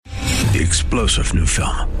The explosive new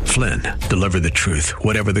film, Flynn, deliver the truth,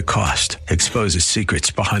 whatever the cost, exposes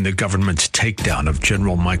secrets behind the government's takedown of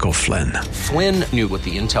General Michael Flynn. Flynn knew what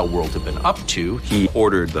the intel world had been up to. He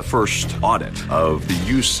ordered the first audit of the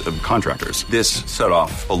use of contractors. This set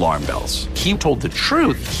off alarm bells. He told the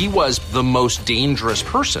truth. He was the most dangerous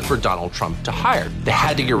person for Donald Trump to hire. They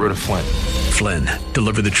had to get rid of Flynn. Flynn,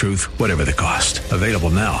 deliver the truth, whatever the cost. Available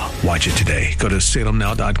now. Watch it today. Go to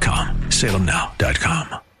salemnow.com.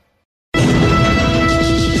 salemnow.com.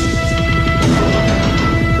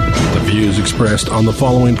 The views expressed on the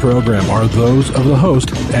following program are those of the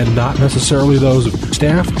host and not necessarily those of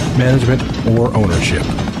staff, management, or ownership.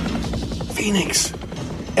 Phoenix,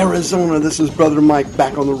 Arizona, this is Brother Mike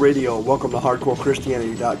back on the radio. Welcome to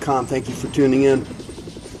HardcoreChristianity.com. Thank you for tuning in.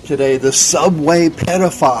 Today, the subway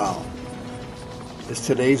pedophile is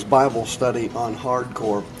today's Bible study on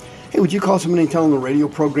Hardcore. Hey, would you call somebody and tell them the radio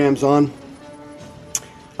program's on?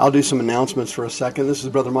 I'll do some announcements for a second. This is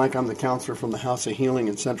Brother Mike. I'm the counselor from the House of Healing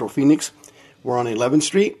in Central Phoenix. We're on 11th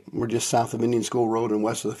Street. We're just south of Indian School Road and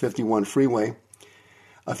west of the 51 freeway.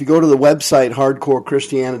 If you go to the website,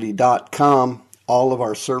 hardcorechristianity.com, all of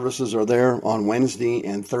our services are there on Wednesday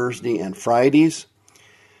and Thursday and Fridays.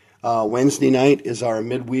 Wednesday night is our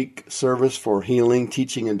midweek service for healing,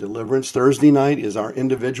 teaching, and deliverance. Thursday night is our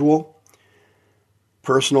individual,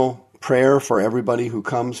 personal prayer for everybody who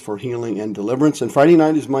comes for healing and deliverance. And Friday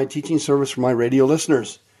night is my teaching service for my radio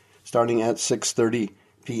listeners, starting at 6:30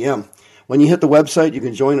 p.m. When you hit the website, you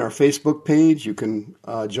can join our Facebook page, you can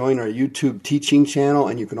join our YouTube teaching channel,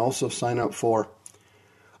 and you can also sign up for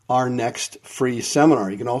our next free seminar.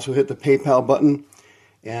 You can also hit the PayPal button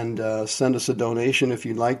and send us a donation if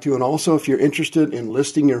you'd like to. And also, if you're interested in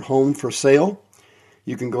listing your home for sale,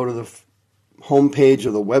 you can go to the home page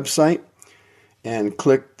of the website and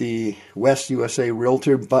click the West USA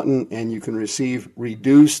Realtor button, and you can receive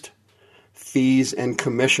reduced fees and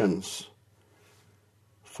commissions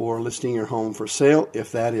for listing your home for sale,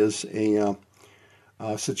 if that is a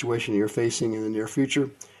situation you're facing in the near future.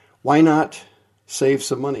 Why not save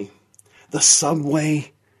some money? The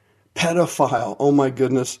subway pedophile. Oh my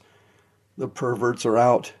goodness, the perverts are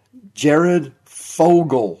out. Jared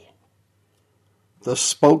Fogle, the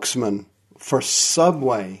spokesman for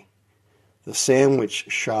Subway, the sandwich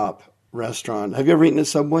shop restaurant. Have you ever eaten at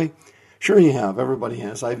Subway? Sure you have. Everybody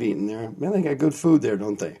has. I've eaten there. Man, they got good food there,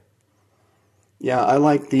 don't they? Yeah, I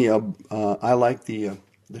like the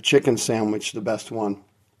chicken sandwich, the best one.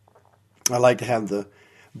 I like to have the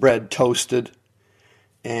bread toasted,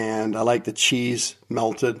 and I like the cheese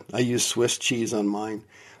melted. I use Swiss cheese on mine.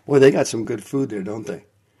 Boy, they got some good food there, don't they?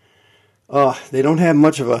 They don't have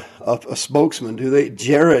much of a spokesman, do they?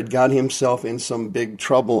 Jared got himself in some big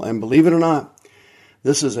trouble, and believe it or not,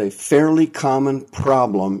 this is a fairly common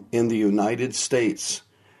problem in the United States.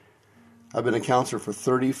 I've been a counselor for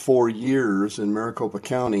 34 years in Maricopa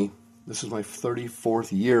County. This is my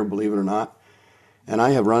 34th year, believe it or not, and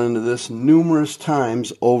I have run into this numerous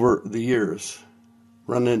times over the years.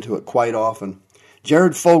 Run into it quite often.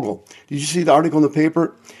 Jared Fogle, did you see the article in the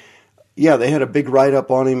paper? Yeah, they had a big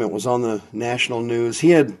write-up on him. It was on the national news. He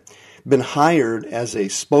had been hired as a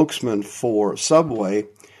spokesman for Subway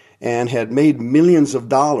and had made millions of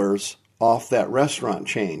dollars off that restaurant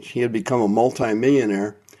chain. He had become a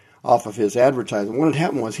multimillionaire off of his advertising. What had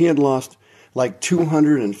happened was he had lost like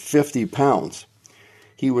 250 pounds.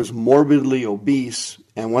 He was morbidly obese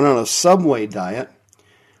and went on a Subway diet,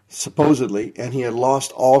 supposedly, and he had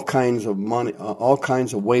lost all kinds of money, all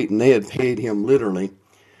kinds of weight, and they had paid him literally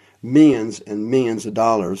millions and millions of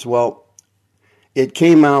dollars. Well, it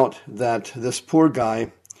came out that this poor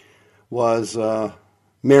guy was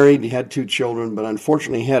married, he had 2 children, but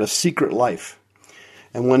unfortunately he had a secret life.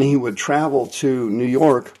 And when he would travel to New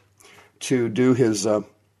York to do his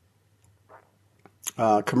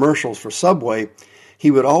commercials for Subway,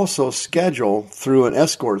 he would also schedule through an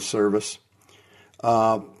escort service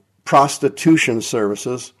prostitution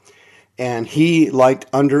services, and he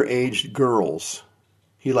liked underage girls.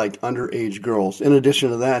 In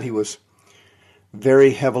addition to that, he was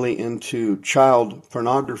very heavily into child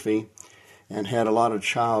pornography and had a lot of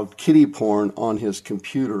child kiddie porn on his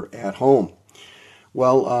computer at home.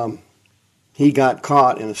 Well, he got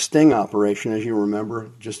caught in a sting operation, as you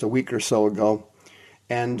remember, just a week or so ago,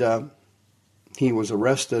 and he was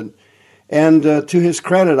arrested. And to his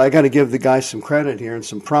credit, I got to give the guy some credit here and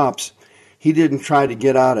some props. He didn't try to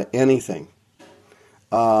get out of anything.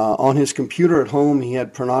 On his computer at home, he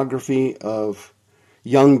had pornography of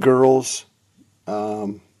young girls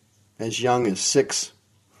as young as 6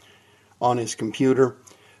 on his computer.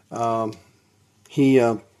 He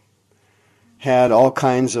had all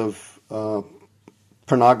kinds of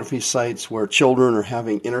pornography sites where children are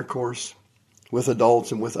having intercourse with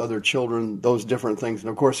adults and with other children, those different things. And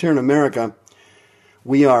of course, here in America,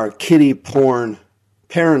 we are kiddie porn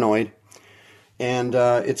paranoid, and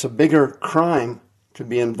it's a bigger crime to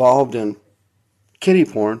be involved in kiddie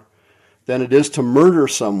porn than it is to murder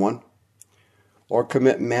someone or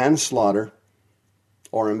commit manslaughter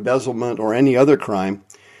or embezzlement or any other crime.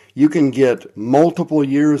 You can get multiple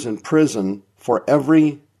years in prison for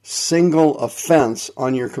every single offense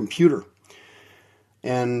on your computer.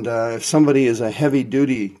 And if somebody is a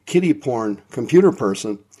heavy-duty kiddie porn computer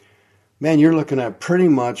person, man, you're looking at pretty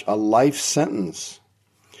much a life sentence.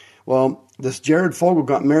 Well, this Jared Fogle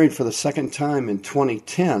got married for the second time in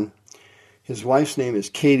 2010. His wife's name is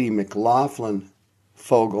Katie McLaughlin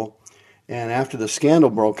Fogle. And after the scandal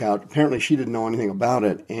broke out, apparently she didn't know anything about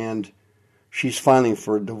it. And she's filing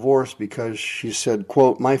for a divorce because she said,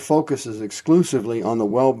 quote, "My focus is exclusively on the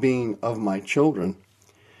well-being of my children."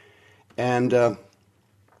 And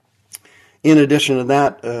in addition to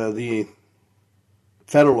that, the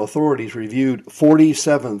federal authorities reviewed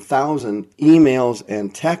 47,000 emails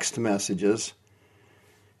and text messages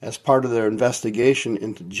as part of their investigation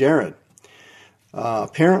into Jared.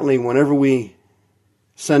 Apparently, whenever we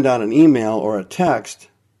send out an email or a text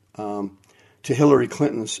to Hillary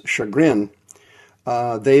Clinton's chagrin,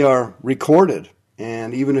 they are recorded,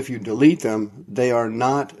 and even if you delete them, they are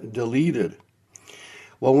not deleted.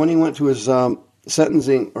 Well, when he went to his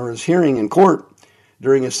sentencing or his hearing in court,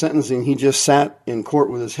 during his sentencing, he just sat in court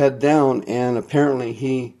with his head down, and apparently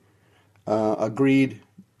he agreed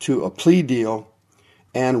to a plea deal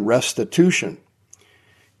and restitution.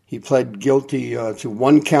 He pled guilty to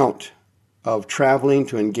one count of traveling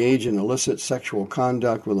to engage in illicit sexual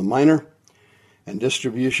conduct with a minor and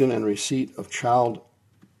distribution and receipt of child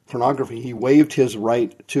pornography. He waived his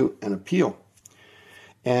right to an appeal.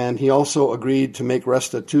 And he also agreed to make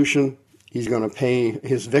restitution. He's going to pay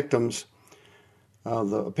his victims,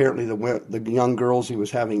 apparently the young girls he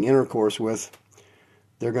was having intercourse with,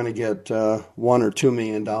 they're going to get $1 or $2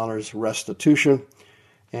 million restitution,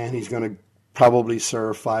 and he's going to probably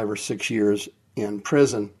serve 5 or 6 years in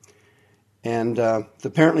prison. And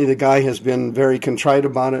apparently the guy has been very contrite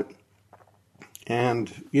about it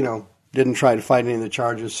and, didn't try to fight any of the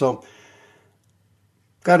charges. So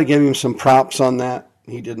got to give him some props on that.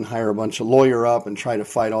 He didn't hire a bunch of lawyer up and try to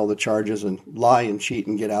fight all the charges and lie and cheat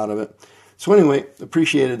and get out of it. So anyway,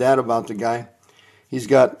 appreciated that about the guy. He's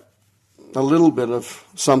got a little bit of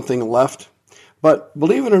something left. But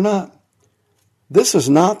believe it or not, this is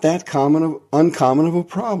not that uncommon of a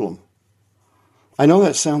problem. I know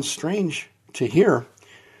that sounds strange to hear.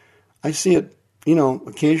 I see it,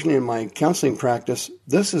 occasionally in my counseling practice.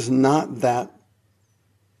 This is not that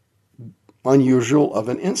unusual of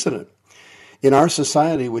an incident. In our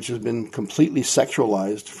society, which has been completely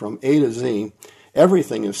sexualized from A to Z,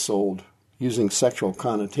 everything is sold using sexual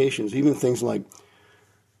connotations, even things like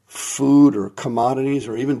food or commodities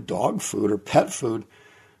or even dog food or pet food.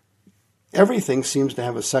 Everything seems to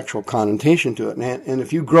have a sexual connotation to it. And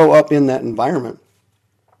if you grow up in that environment,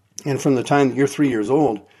 and from the time that you're 3 years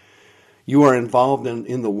old, you are involved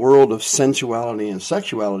in the world of sensuality and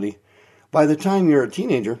sexuality, by the time you're a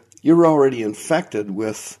teenager, you're already infected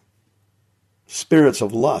with spirits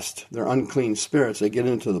of lust. They're unclean spirits. They get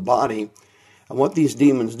into the body. And what these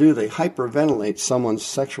demons do, they hyperventilate someone's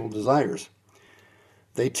sexual desires.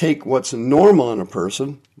 They take what's normal in a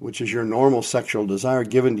person, which is your normal sexual desire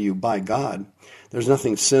given to you by God. There's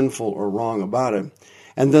nothing sinful or wrong about it.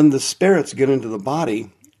 And then the spirits get into the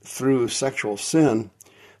body through sexual sin,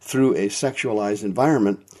 through a sexualized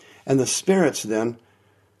environment. And the spirits then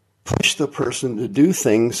push the person to do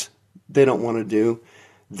things they don't want to do.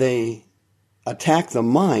 They attack the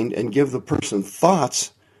mind and give the person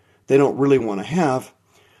thoughts they don't really want to have.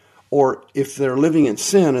 Or if they're living in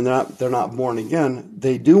sin and they're not born again,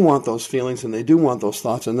 they do want those feelings and they do want those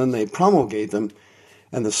thoughts, and then they promulgate them,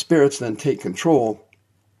 and the spirits then take control.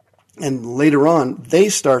 And later on, they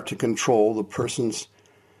start to control the person's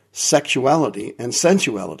sexuality and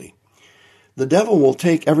sensuality. The devil will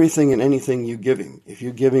take everything and anything you give him. If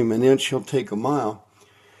you give him an inch, he'll take a mile.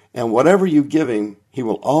 And whatever you give him, he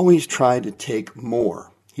will always try to take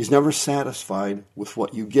more. He's never satisfied with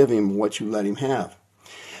what you give him, what you let him have.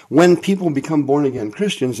 When people become born-again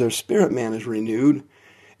Christians, their spirit man is renewed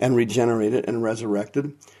and regenerated and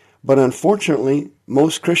resurrected. But unfortunately,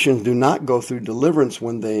 most Christians do not go through deliverance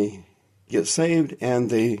when they get saved, and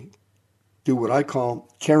they do what I call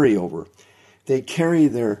carryover. They carry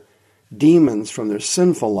their demons from their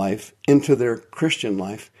sinful life into their Christian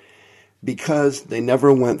life because they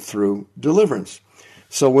never went through deliverance.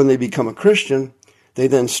 So when they become a Christian, they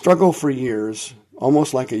then struggle for years,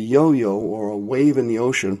 almost like a yo-yo or a wave in the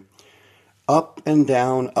ocean, up and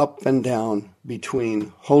down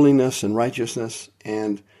between holiness and righteousness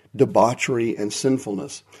and debauchery and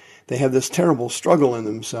sinfulness. They have this terrible struggle in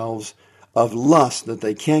themselves of lust that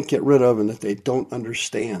they can't get rid of and that they don't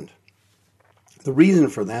understand. The reason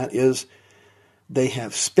for that is they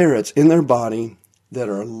have spirits in their body that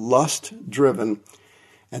are lust-driven,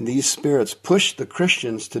 and these spirits push the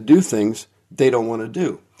Christians to do things they don't want to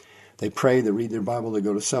do. They pray, they read their Bible, they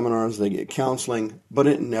go to seminars, they get counseling, but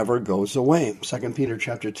it never goes away. 2 Peter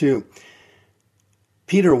chapter 2.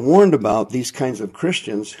 Peter warned about these kinds of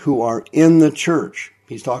Christians who are in the church.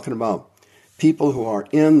 He's talking about people who are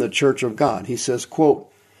in the church of God. He says,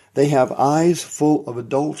 quote, they have eyes full of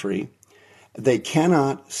adultery. They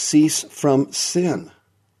cannot cease from sin.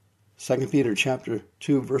 2 Peter chapter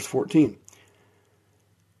 2, verse 14.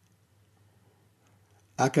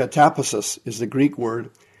 Akatapasis is the Greek word,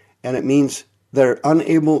 and it means they're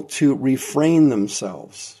unable to refrain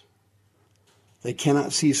themselves. They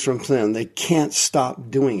cannot cease from sin. They can't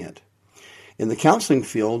stop doing it. In the counseling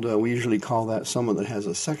field, we usually call that someone that has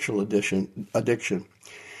a sexual addiction.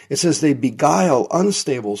 It says they beguile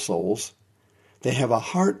unstable souls. They have a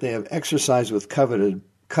heart they have exercised with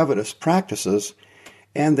covetous practices,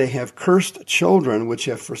 and they have cursed children which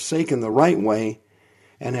have forsaken the right way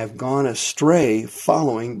and have gone astray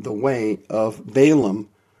following the way of Balaam,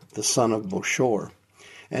 the son of Boshor.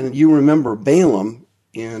 And you remember Balaam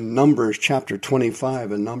in Numbers chapter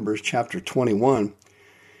 25 and Numbers chapter 21.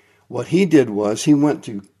 What he did was he went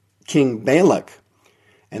to King Balak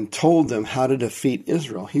and told them how to defeat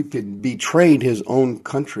Israel. He betrayed his own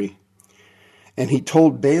country. And he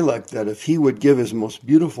told Balak that if he would give his most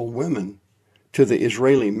beautiful women to the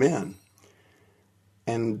Israeli men,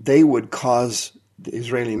 and they would cause the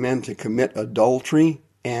Israeli men to commit adultery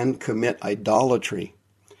and commit idolatry.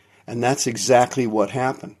 And that's exactly what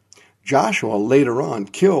happened. Joshua later on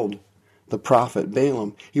killed the prophet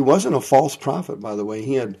Balaam. He wasn't a false prophet, by the way.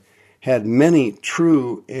 He had many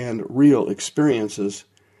true and real experiences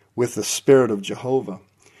with the Spirit of Jehovah.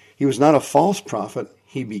 He was not a false prophet.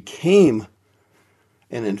 He became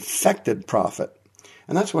an infected prophet.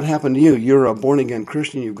 And that's what happened to you. You're a born-again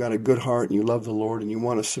Christian. You've got a good heart, and you love the Lord, and you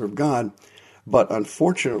want to serve God. But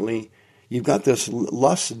unfortunately, you've got this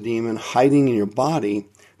lust demon hiding in your body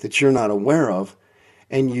that you're not aware of,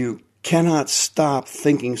 and you cannot stop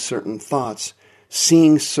thinking certain thoughts,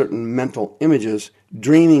 seeing certain mental images,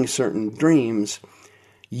 dreaming certain dreams,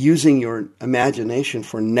 using your imagination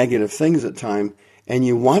for negative things at times, and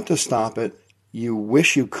you want to stop it. You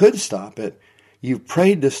wish you could stop it. You've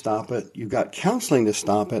prayed to stop it. You got counseling to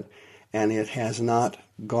stop it, and it has not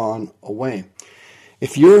gone away.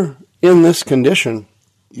 If you're in this condition,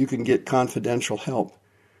 you can get confidential help.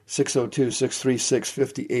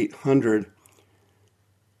 602-636-5800.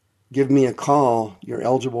 Give me a call. You're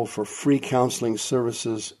eligible for free counseling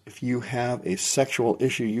services. If you have a sexual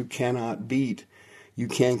issue you cannot beat, you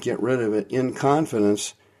can't get rid of it, in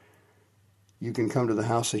confidence, you can come to the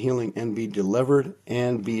House of Healing and be delivered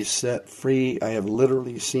and be set free. I have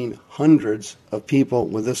literally seen hundreds of people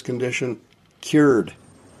with this condition cured.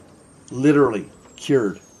 Literally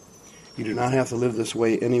cured. You do not have to live this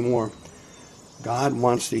way anymore. God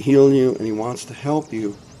wants to heal you, and He wants to help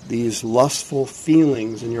you. These lustful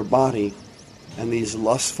feelings in your body and these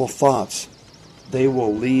lustful thoughts, they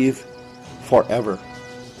will leave forever.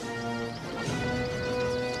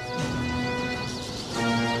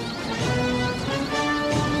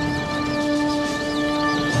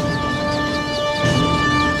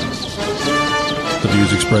 The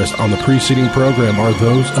views expressed on the preceding program are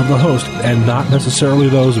those of the host and not necessarily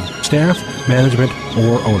those of staff, management,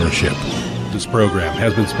 or ownership. This program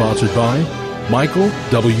has been sponsored by Michael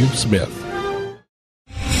W. Smith.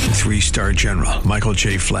 3-star General Michael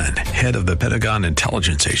J. Flynn, head of the Pentagon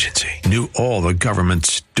Intelligence Agency, knew all the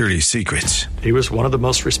government's dirty secrets. He was one of the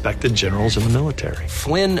most respected generals in the military.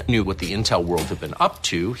 Flynn knew what the intel world had been up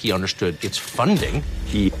to. He understood its funding.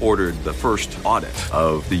 He ordered the first audit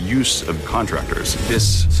of the use of contractors.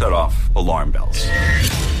 This set off alarm bells.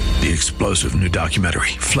 The explosive new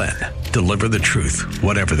documentary, Flynn, Deliver the Truth,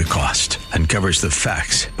 Whatever the Cost, uncovers the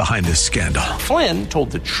facts behind this scandal. Flynn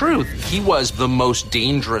told the truth. He was the most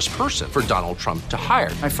dangerous person for Donald Trump to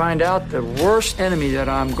hire. I find out the worst enemy that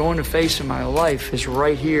I'm going to face in my life is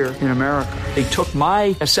right here in America. They took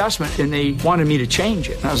my assessment and they wanted me to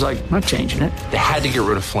change it. And I was like, I'm not changing it. They had to get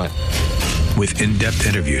rid of Flynn. With in-depth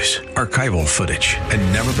interviews, archival footage,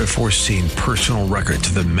 and never-before-seen personal records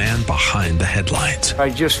of the man behind the headlines. I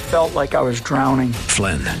just felt like I was drowning.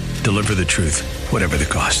 Flynn, Deliver the Truth, Whatever the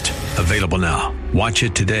Cost. Available now. Watch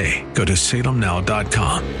it today. Go to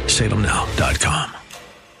salemnow.com. salemnow.com.